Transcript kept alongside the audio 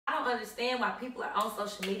don't understand why people are on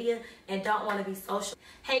social media and don't want to be social.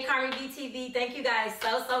 Hey Carmi BTV, thank you guys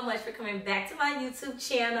so much for coming back to my YouTube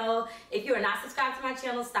channel. If you are not subscribed to my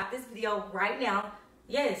channel, stop this video right now.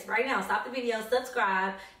 Yes, right now, stop the video,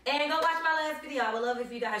 subscribe, and go watch my last video. I would love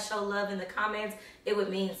if you guys show love in the comments. It would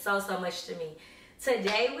mean so much to me.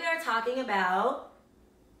 Today we are talking about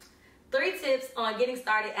 3 tips on getting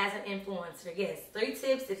started as an influencer. Yes, 3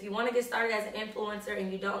 tips if you want to get started as an influencer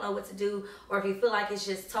and you don't know what to do, or if you feel like it's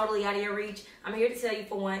just totally out of your reach. I'm here to tell you,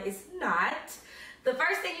 for one, it's not. The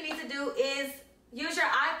first thing you need to do is use your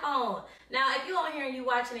iPhone. Now, if you're on here and you're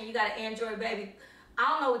watching and you got an Android, baby, I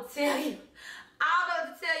don't know what to tell you. I don't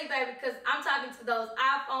know what to tell you, baby, because I'm talking to those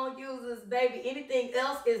iPhone users, baby. Anything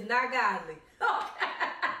else is not godly. Okay.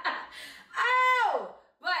 Oh!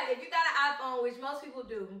 But if you got an iPhone, which most people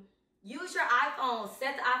do, use your iPhone,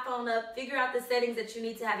 set the iPhone up, figure out the settings that you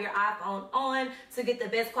need to have your iPhone on to get the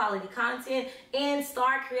best quality content, and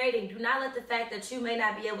start creating. Do not let the fact that you may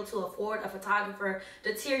not be able to afford a photographer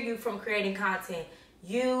deter you from creating content.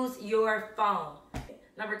 Use your phone.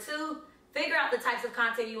 Number 2, figure out the types of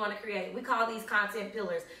content you want to create. We call these content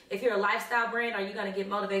pillars. If you're a lifestyle brand, are you going to give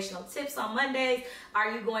motivational tips on Mondays?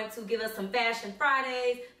 Are you going to give us some fashion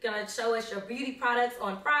Fridays? Going to show us your beauty products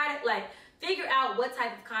on Friday? Like, figure out what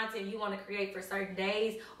type of content you want to create for certain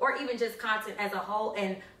days, or even just content as a whole,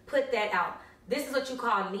 and put that out. This is what you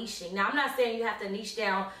call niching. Now, I'm not saying you have to niche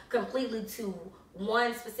down completely to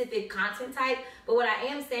one specific content type, but what I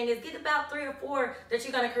am saying is get about 3 or 4 that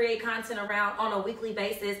you're going to create content around on a weekly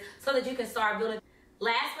basis so that you can start building.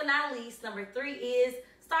 Last but not least, number 3 is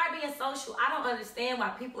start being social. I don't understand why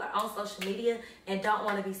people are on social media and don't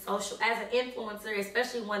want to be social. As an influencer,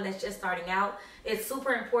 especially one that's just starting out, it's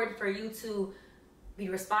super important for you to be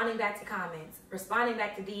responding back to comments, responding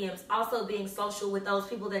back to DMs, also being social with those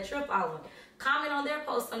people that you're following. Comment on their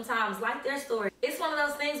posts sometimes, like their story. It's one of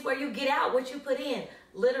those things where you get out what you put in,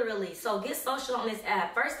 literally. So get social on this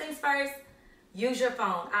app. First things first, use your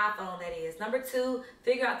phone, iPhone that is. Number 2,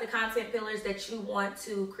 figure out the content pillars that you want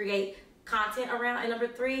to create content around. And number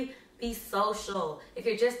 3, be social. If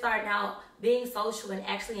you're just starting out, being social and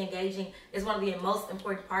actually engaging is one of the most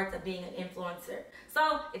important parts of being an influencer.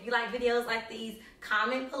 So if you like videos like these,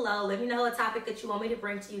 comment below. Let me know a topic that you want me to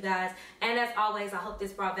bring to you guys. And as always, I hope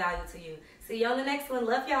this brought value to you. See you on the next one.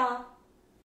 Love y'all.